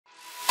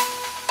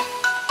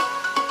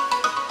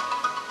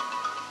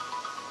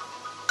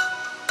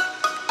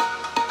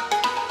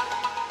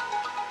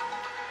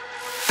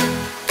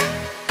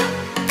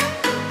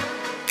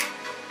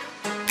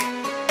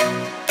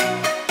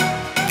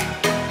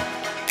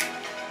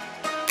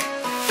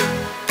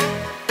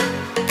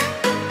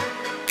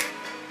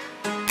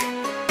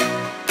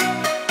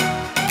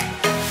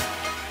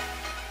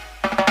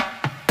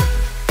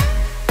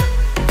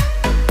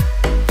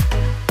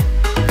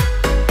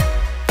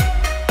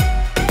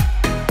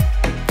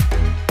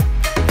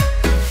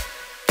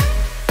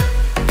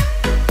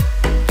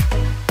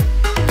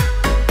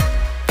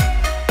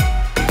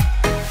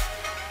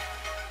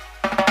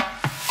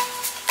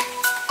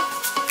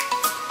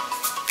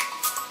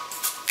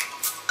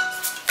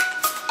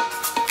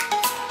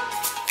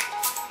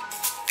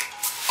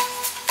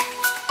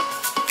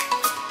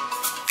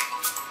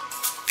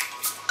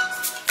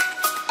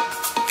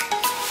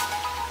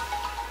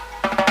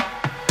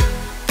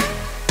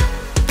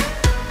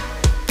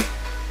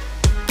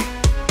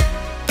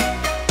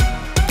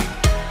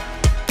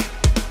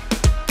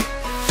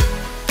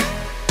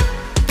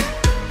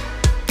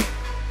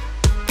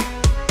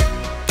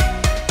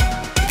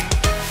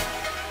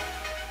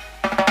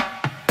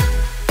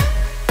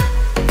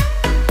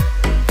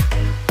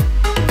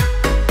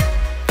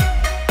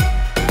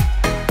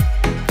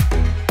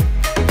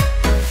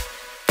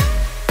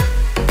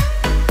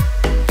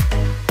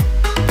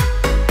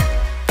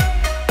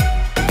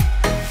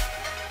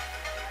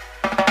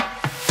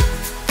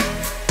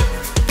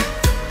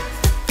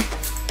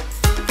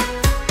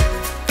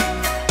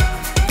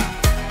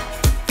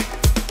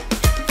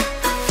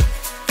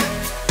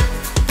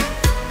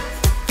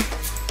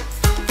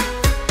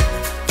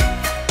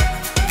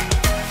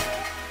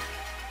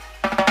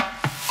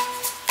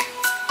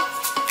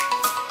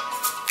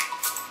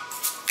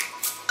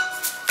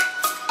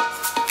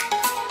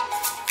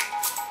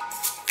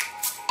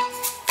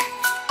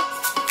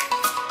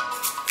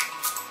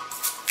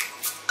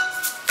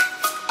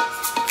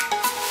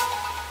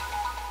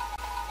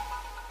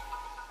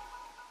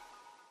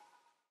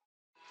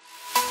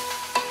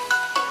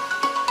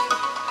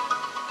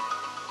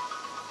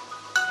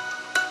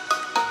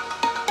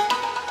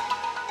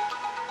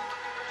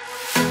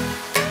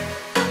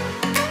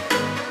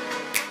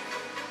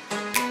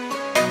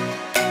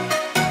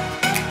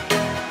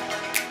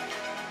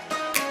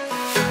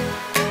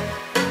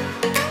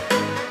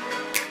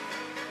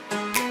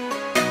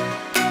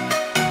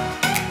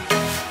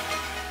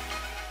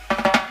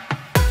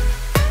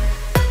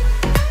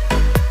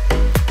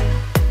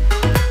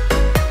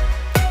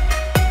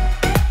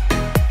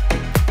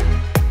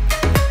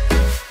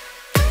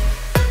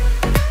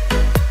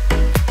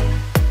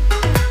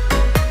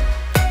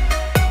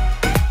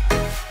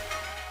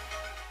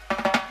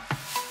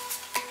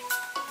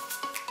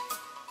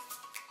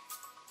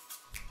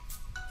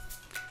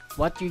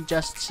what you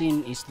just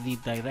seen is the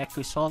direct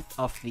result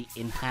of the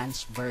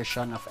enhanced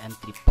version of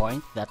entry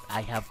point that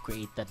I have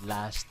created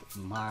last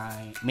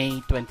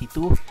May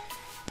 22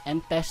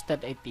 and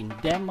tested it in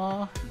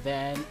demo,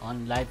 then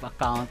on live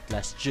account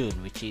last June,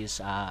 which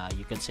is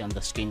you can see on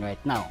the screen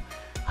right now.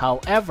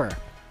 However,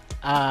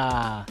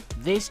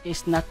 this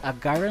is not a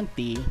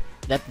guarantee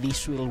that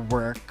this will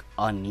work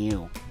on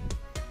you.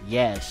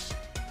 Yes,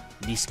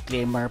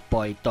 disclaimer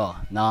po ito,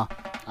 no?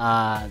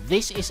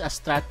 This is a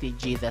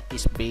strategy that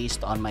is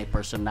based on my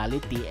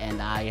personality, and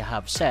I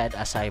have said,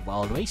 as I've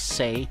always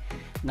say,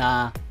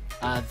 na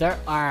there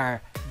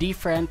are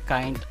different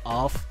kind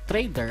of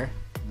trader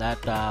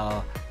that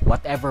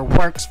whatever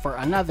works for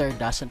another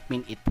doesn't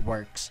mean it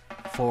works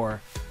for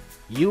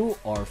you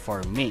or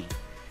for me.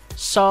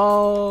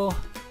 So,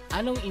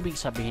 anong ibig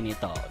sabihin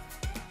nito?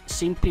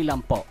 Simple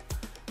lang po.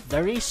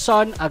 The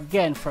reason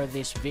again for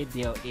this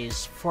video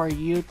is for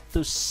you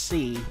to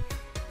see,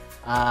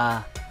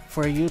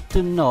 for you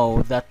to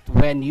know that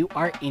when you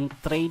are in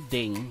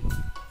trading,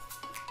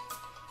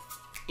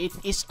 it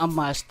is a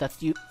must that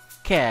you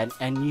can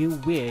and you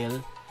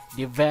will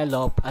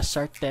develop a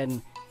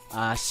certain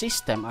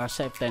system or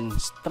certain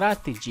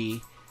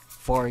strategy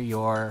for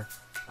your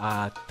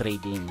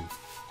trading.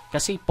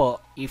 Kasi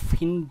po, if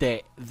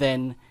hindi,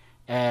 then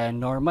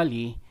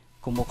normally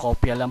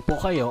kumukopya lang po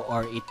kayo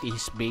or it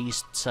is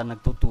based sa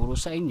nagtuturo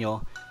sa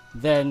inyo,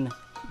 then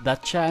the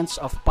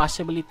chance of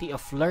possibility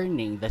of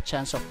learning, the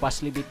chance of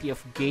possibility of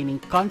gaining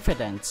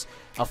confidence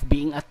of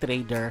being a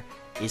trader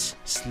is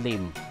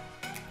slim,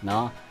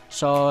 no?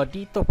 So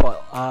dito po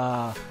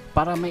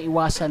para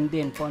maiwasan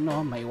din po,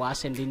 no,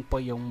 maiwasan din po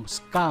yung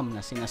scam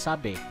na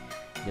sinasabi,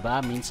 'di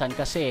ba? Minsan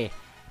kasi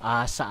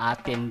sa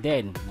atin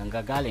din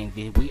nanggagaling,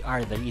 we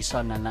are the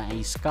reason na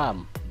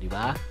na-scam, 'di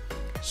ba?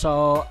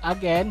 So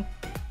again,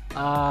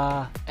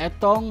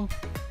 etong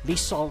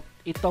result,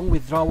 itong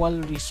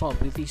withdrawal result,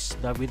 which is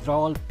the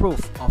withdrawal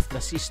proof of the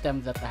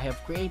system that I have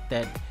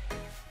created,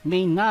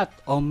 may not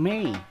or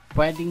may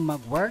pwedeng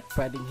mag-work,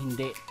 pwedeng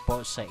hindi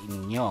po sa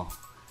inyo,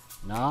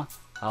 no?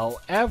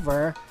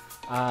 However,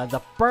 the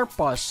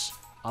purpose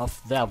of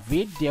the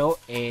video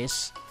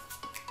is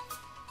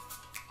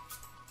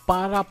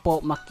para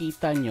po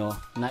makita nyo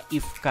na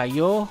if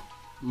kayo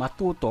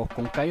matuto,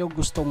 kung kayo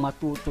gustong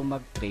matuto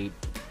mag-trade,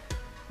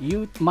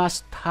 you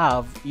must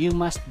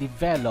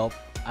develop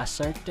a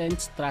certain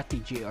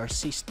strategy or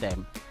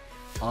system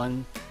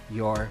on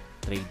your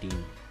trading.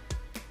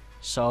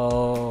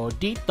 So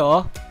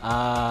dito,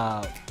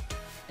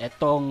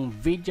 etong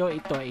video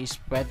ito is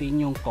pwede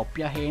nyong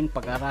kopyahin,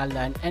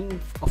 pag-aralan, and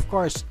of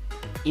course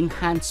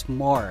enhance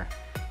more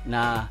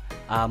na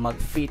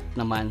mag-fit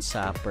naman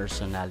sa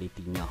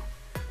personality nyo.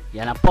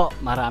 Yan na po,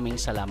 maraming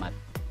salamat.